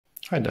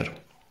Hi there.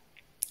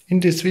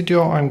 In this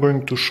video I'm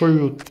going to show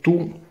you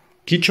two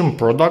kitchen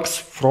products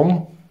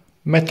from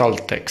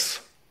METALTEX.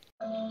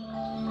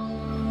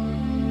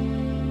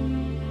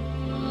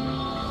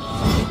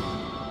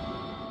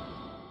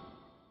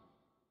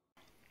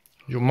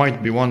 You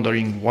might be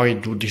wondering, why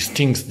do these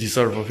things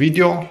deserve a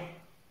video?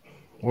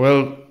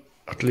 Well,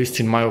 at least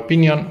in my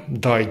opinion,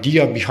 the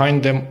idea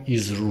behind them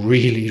is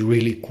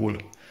really cool.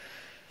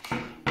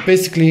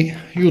 Basically,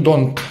 you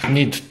don't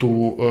need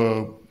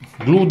to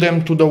glue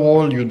them to the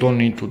wall, you don't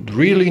need to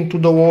drill into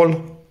the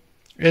wall.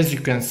 As you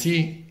can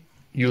see,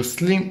 you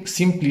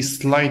simply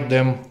slide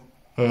them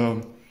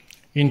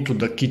into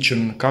the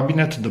kitchen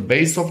cabinet, the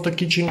base of the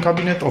kitchen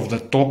cabinet, of the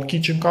top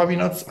kitchen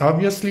cabinets,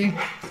 obviously,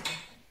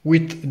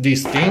 with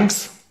these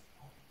things,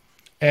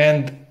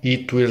 and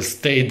it will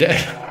stay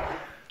there.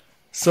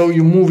 So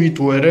you move it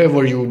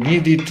wherever you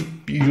need it.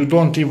 You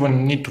don't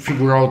even need to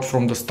figure out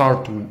from the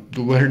start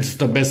where's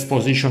the best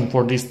position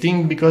for this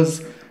thing,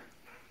 because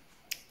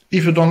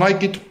if you don't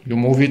like it, you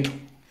move it.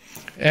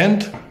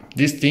 And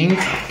this thing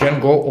can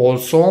go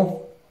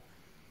also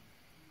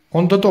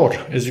on the door,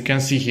 as you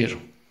can see here.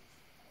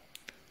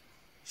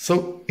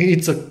 So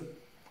it's a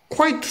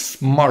quite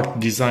smart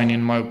design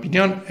in my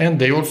opinion, and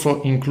they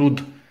also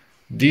include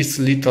this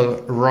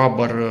little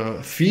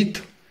rubber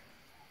feet,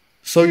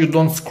 so you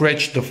don't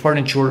scratch the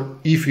furniture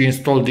if you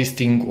install this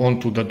thing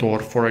onto the door,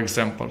 for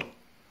example.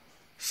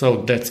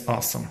 So that's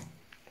awesome.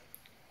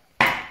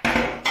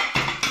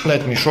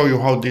 Let me show you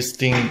how this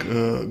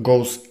thing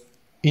goes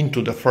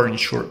into the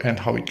furniture and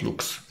how it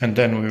looks, and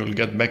then we will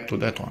get back to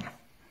that one.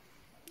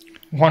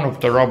 One of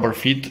the rubber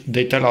feet,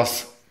 they tell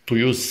us to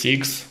use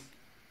 6,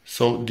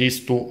 so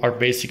these two are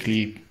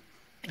basically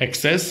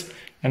excess,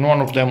 and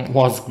one of them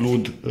was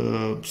glued,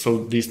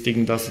 so this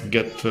thing doesn't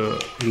get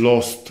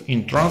lost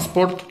in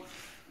transport.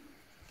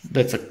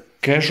 That's a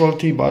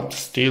casualty, but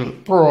still,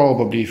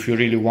 probably if you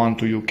really want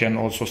to, you can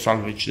also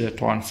salvage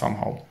that one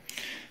somehow.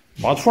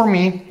 But for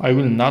me, I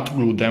will not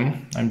glue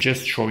them, I'm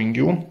just showing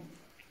you.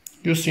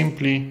 You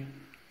simply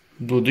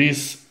do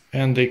this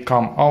and they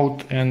come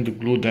out, and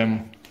glue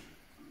them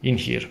in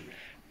here.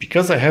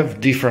 Because I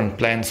have different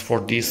plans for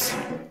this,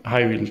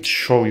 I will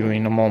show you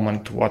in a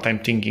moment what I'm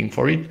thinking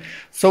for it.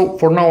 So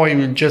for now I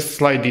will just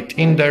slide it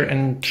in there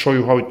and show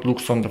you how it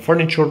looks on the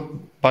furniture,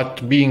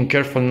 but being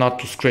careful not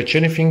to scratch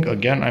anything.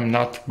 Again, I'm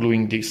not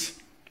gluing this.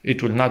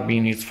 It will not be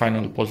in its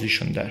final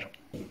position there.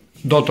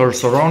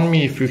 Daughters around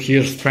me, if you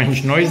hear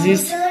strange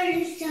noises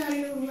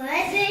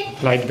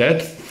like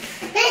that.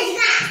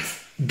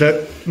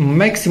 The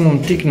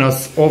maximum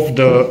thickness of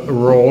the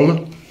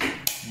roll,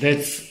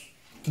 that's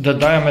the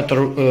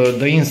diameter,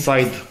 the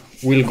inside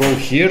will go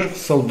here,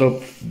 so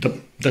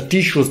the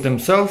tissues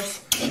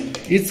themselves,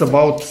 it's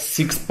about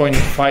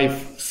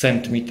 6.5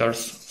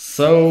 centimeters.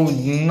 So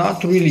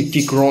not really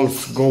thick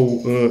rolls go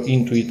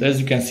into it, as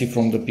you can see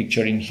from the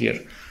picture in here.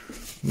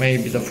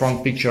 Maybe the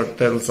front picture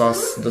tells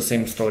us the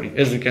same story.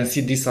 As you can see,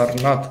 these are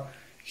not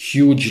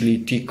hugely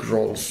thick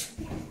rolls.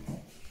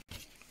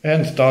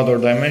 And the other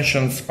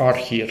dimensions are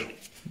here.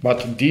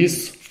 But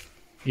this,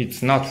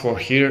 it's not for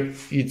here,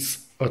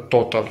 it's a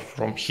total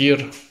from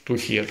here to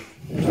here.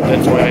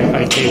 That's why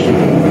I gave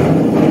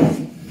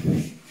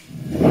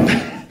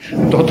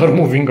you total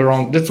moving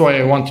around. That's why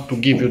I wanted to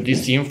give you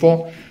this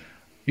info.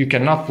 You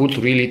cannot put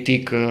really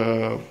thick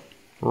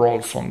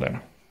rolls on them.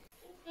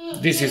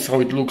 This is how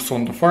it looks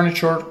on the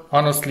furniture.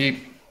 Honestly,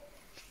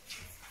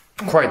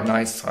 quite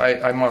nice.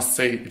 I must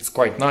say it's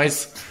quite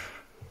nice.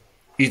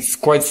 It's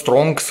quite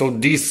strong, so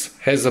this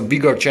has a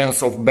bigger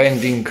chance of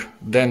bending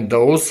than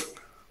those,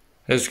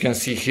 as you can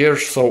see here.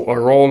 So a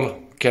roll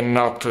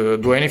cannot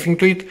do anything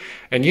to it.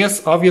 And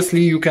yes,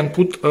 obviously you can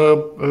put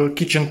a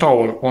kitchen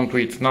towel onto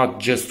it, not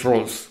just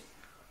rolls.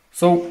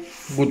 So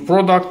good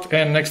product,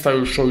 and next I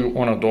will show you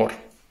on a door.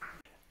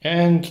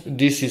 And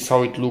this is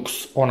how it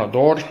looks on a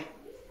door.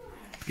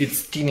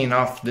 It's thin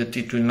enough that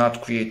it will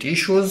not create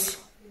issues.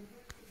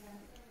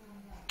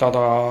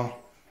 Ta-da!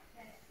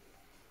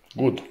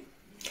 Good.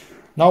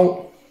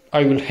 Now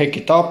I will hack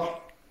it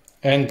up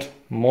and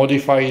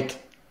modify it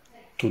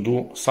to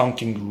do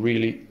something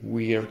really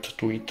weird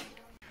to it.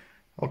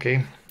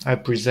 Okay, I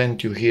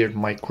present you here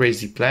my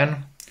crazy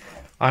plan.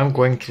 I'm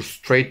going to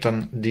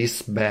straighten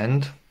this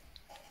band,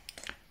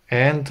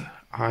 and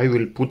I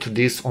will put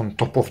this on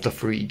top of the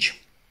fridge.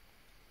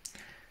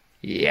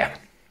 Yeah,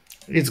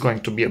 it's going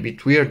to be a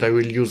bit weird. I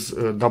will use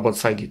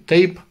double-sided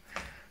tape.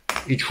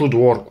 It should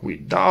work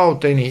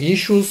without any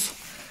issues,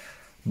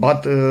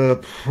 but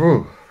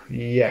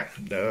yeah,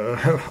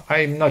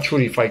 I'm not sure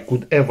if I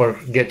could ever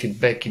get it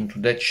back into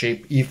that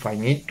shape if I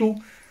need to.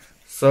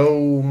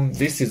 So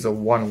this is a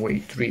one-way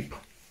trip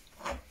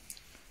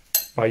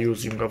by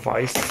using a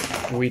vise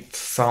with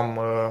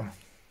some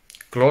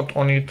cloth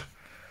on it,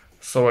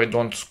 so I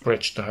don't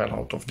scratch the hell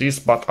out of this,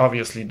 but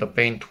obviously the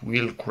paint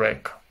will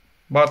crack.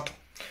 But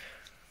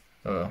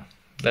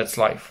that's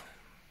life.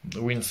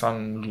 Win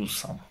some, lose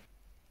some.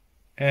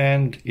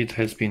 And it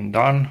has been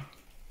done.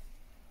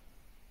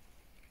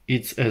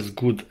 It's as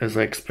good as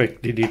I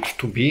expected it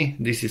to be.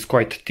 This is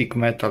quite thick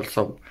metal,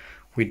 so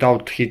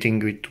without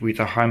hitting it with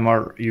a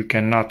hammer you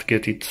cannot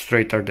get it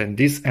straighter than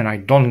this, and I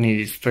don't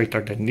need it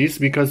straighter than this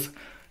because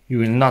you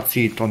will not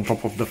see it on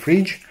top of the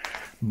fridge,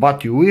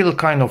 but you will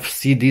kind of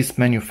see this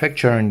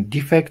manufacturing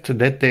defect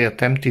that they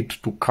attempted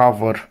to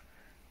cover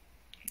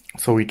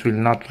so it will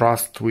not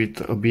rust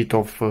with a bit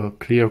of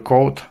clear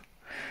coat.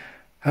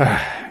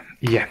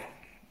 Yeah,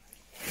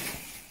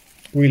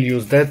 we'll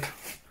use that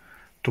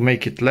to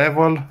make it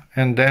level,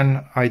 and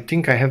then I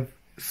think I have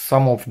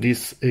some of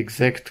this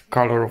exact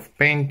color of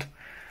paint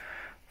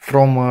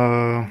from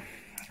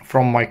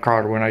my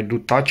car. When I do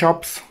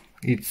touch-ups,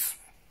 it's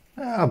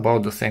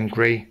about the same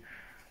gray.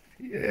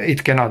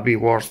 It cannot be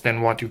worse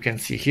than what you can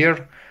see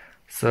here,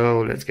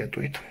 so let's get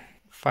to it.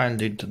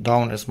 Filed it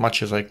down as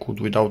much as I could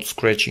without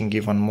scratching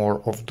even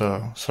more of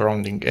the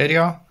surrounding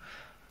area.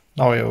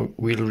 Now I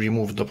will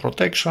remove the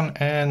protection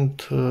and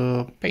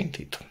paint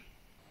it.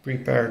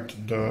 Prepared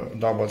the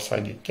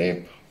double-sided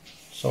tape,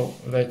 so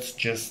let's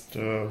just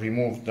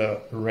remove the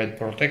red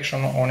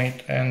protection on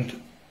it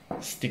and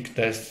stick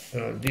this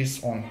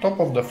on top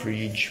of the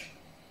fridge.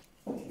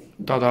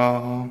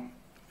 Ta-da!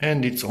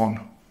 And it's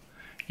on.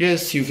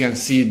 Yes, you can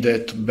see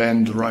that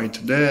bend right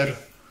there.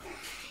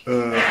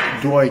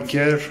 Do I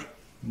care?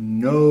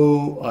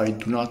 No, I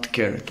do not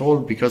care at all,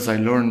 because I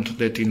learned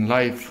that in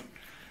life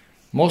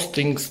most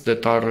things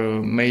that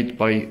are made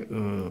by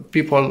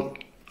people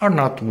are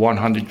not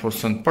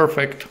 100%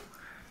 perfect.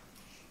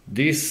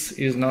 This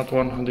is not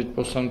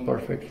 100%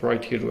 perfect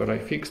right here where I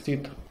fixed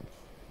it,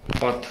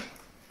 but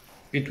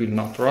it will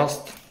not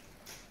rust,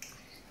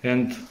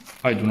 and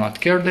I do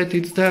not care that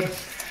it's there.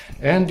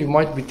 And you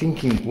might be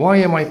thinking, why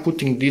am I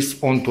putting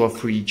this onto a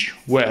fridge?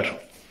 Where?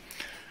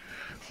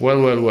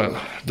 Well,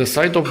 the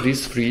side of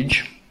this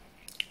fridge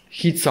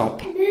heats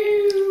up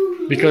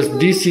because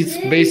this is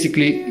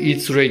basically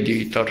its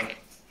radiator.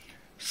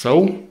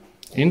 So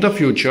in the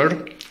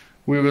future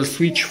we will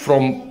switch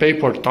from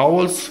paper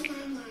towels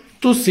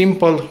to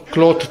simple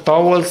cloth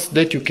towels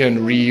that you can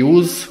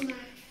reuse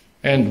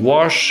and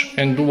wash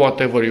and do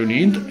whatever you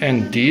need,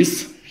 and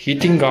this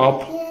heating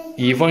up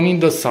even in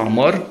the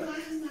summer,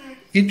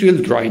 it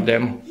will dry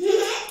them.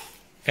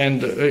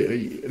 And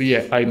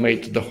yeah, I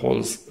made the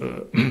holes,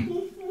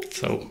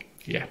 so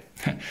yeah,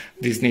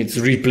 this needs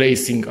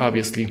replacing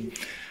obviously.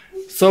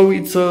 So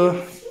it's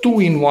a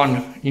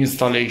two-in-one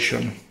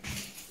installation,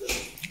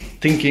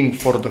 thinking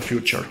for the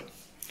future.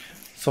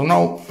 So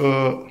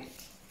now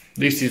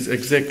this is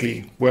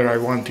exactly where I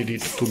wanted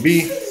it to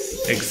be,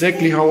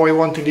 exactly how I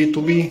wanted it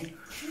to be.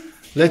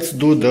 Let's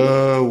do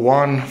the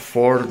one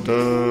for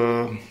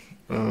the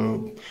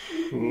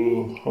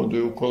how do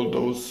you call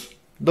those?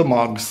 The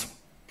mugs.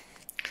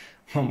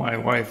 My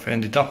wife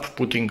ended up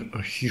putting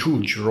a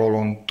huge roll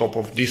on top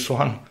of this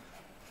one,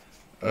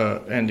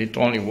 and it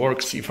only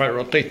works if I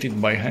rotate it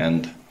by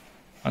hand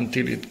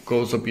until it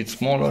goes a bit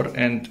smaller,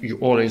 and you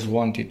always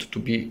want it to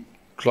be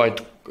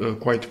quite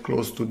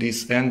close to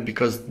this end,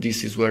 because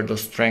this is where the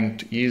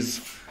strength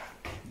is.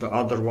 The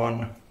other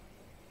one,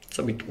 it's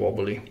a bit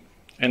wobbly,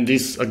 and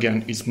this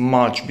again is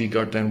much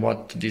bigger than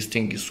what this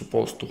thing is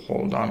supposed to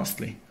hold,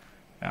 honestly.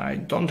 I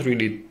don't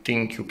really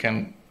think you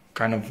can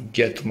kind of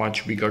get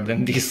much bigger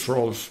than these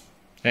rolls.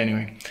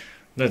 Anyway,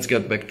 let's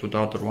get back to the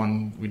other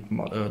one with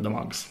the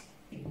mugs.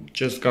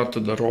 Just got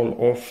the roll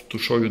off to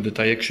show you that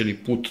I actually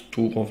put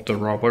two of the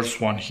rubbers,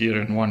 one here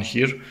and one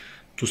here,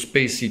 to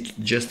space it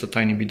just a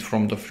tiny bit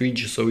from the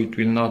fridge so it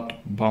will not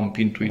bump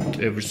into it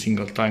every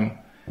single time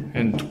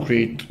and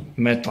create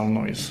metal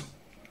noise.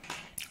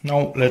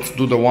 Now let's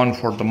do the one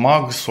for the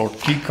mugs or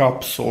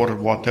teacups or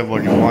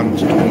whatever you want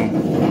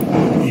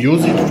to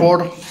use it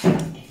for,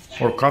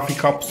 or coffee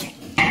cups.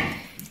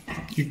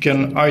 You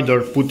can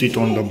either put it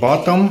on the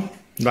bottom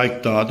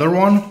like the other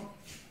one,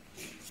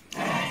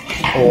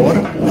 or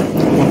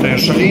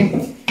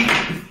potentially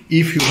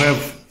if you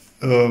have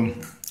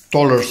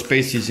taller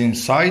spaces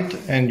inside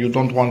and you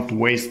don't want to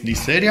waste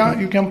this area,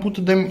 you can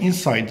put them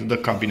inside the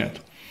cabinet.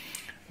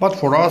 But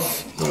for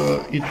us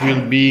it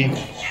will be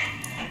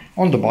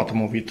on the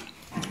bottom of it.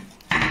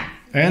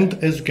 And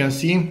as you can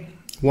see,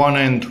 one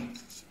end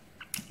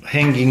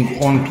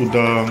hanging onto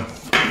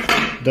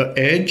the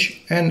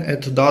edge, and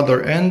at the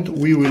other end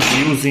we will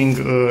be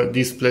using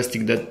this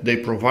plastic that they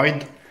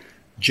provide,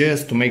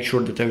 just to make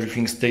sure that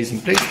everything stays in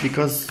place,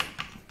 because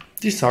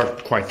these are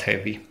quite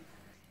heavy.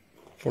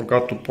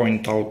 Forgot to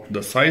point out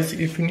the size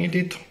if you need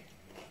it.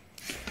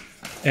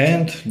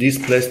 And this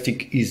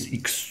plastic is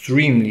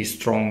extremely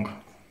strong,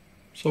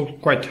 so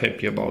quite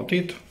happy about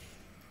it.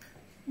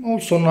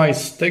 Also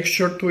nice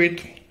texture to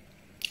it.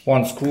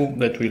 One screw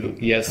that will,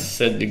 yes,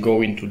 sadly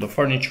go into the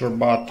furniture,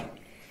 but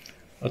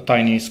a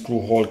tiny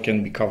screw hole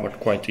can be covered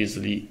quite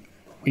easily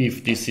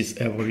if this is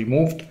ever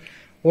removed.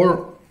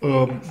 Or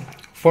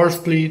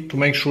firstly, to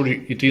make sure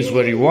it is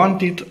where you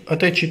want it,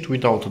 attach it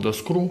without the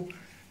screw,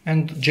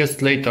 and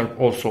just later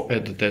also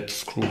add that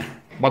screw.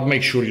 But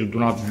make sure you do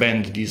not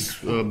bend this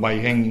by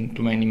hanging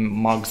too many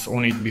mugs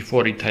on it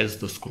before it has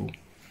the screw.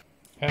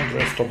 And the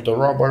rest of the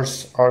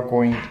rubbers are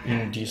going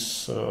in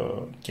this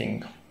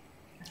thing.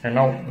 And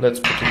now let's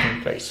put it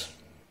in place.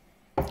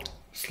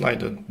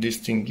 slide this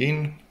thing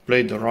in,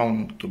 played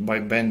around by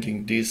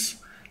bending this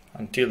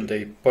until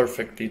they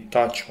perfectly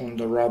touch on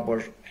the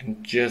rubber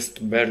and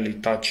just barely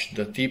touch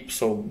the tip,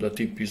 so the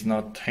tip is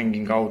not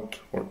hanging out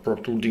or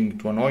protruding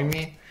to annoy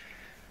me.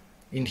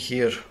 In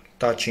here,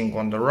 touching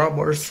on the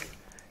rubbers,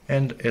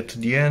 and at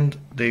the end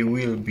they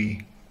will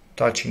be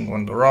touching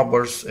on the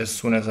rubbers as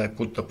soon as I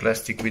put the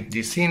plastic with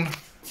this in.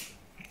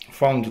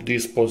 Found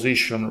this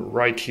position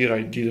right here.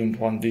 I didn't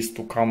want this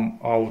to come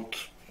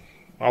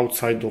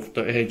outside of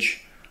the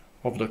edge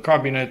of the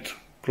cabinet,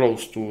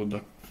 close to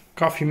the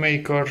coffee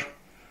maker,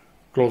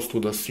 close to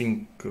the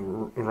sink,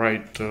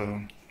 right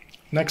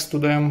next to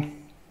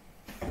them,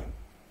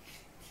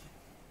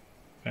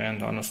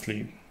 and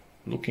honestly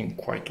looking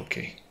quite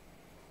okay.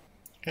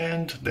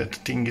 And that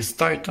thing is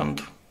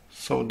tightened,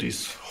 so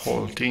this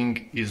whole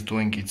thing is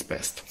doing its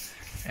best.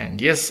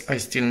 And yes, I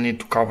still need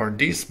to cover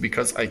this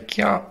because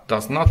IKEA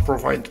does not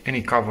provide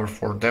any cover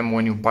for them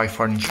when you buy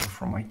furniture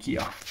from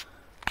IKEA.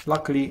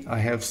 Luckily, I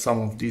have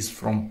some of this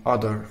from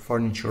other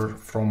furniture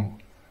from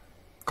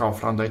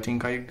Kaufland, I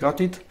think I got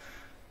it.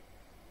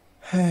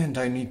 And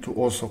I need to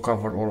also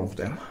cover all of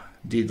them.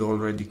 Did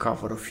already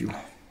cover a few.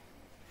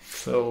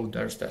 So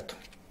there's that.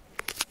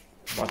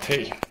 But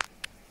hey,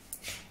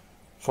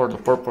 for the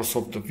purpose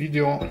of the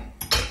video...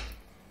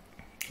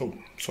 Oh,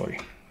 sorry,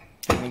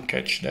 didn't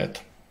catch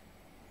that.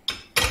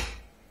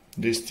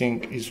 This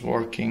thing is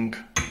working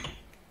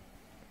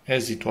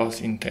as it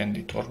was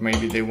intended, or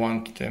maybe they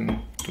want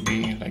them to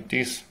be like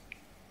this.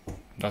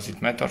 Does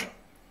it matter?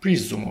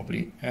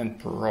 Presumably, and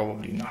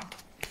probably not.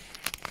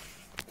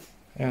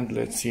 And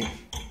let's see,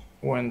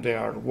 when they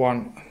are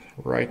one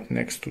right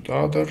next to the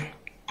other,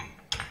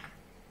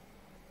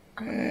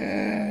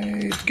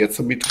 it gets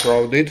a bit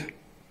crowded,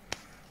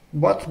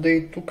 but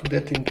they took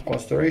that into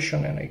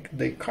consideration and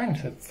they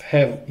kind of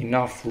have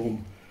enough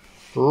room.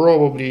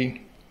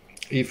 Probably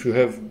if you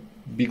have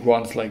big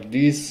ones like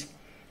this,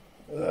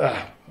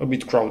 a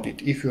bit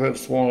crowded. If you have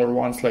smaller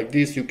ones like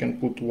this, you can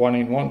put one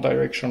in one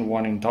direction,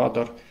 one in the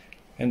other,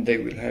 and they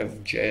will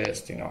have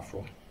just enough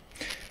room.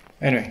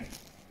 Anyway,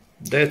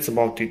 that's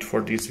about it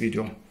for this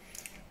video.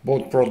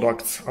 Both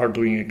products are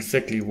doing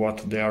exactly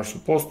what they are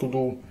supposed to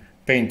do.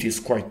 Paint is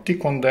quite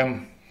thick on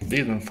them,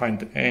 didn't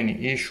find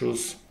any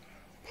issues.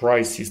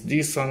 Price is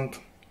decent.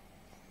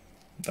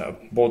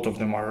 Both of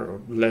them are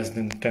less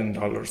than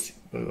 $10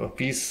 a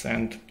piece,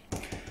 and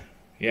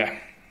yeah,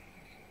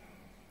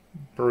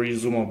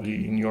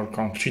 presumably in your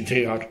country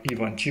they are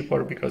even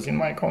cheaper, because in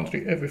my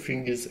country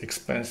everything is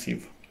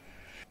expensive.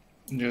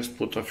 Just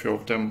put a few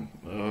of them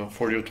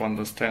for you to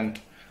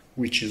understand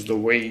which is the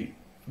way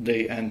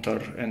they enter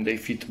and they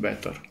fit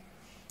better.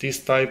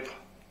 This type,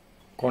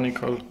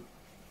 conical,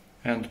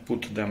 and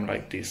put them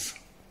like this.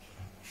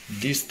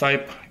 This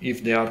type,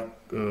 if they are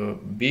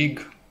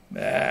big,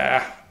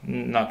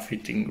 not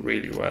fitting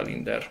really well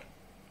in there.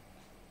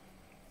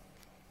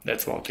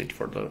 That's about it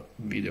for the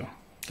video.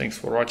 Thanks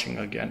for watching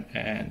again,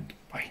 and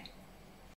bye.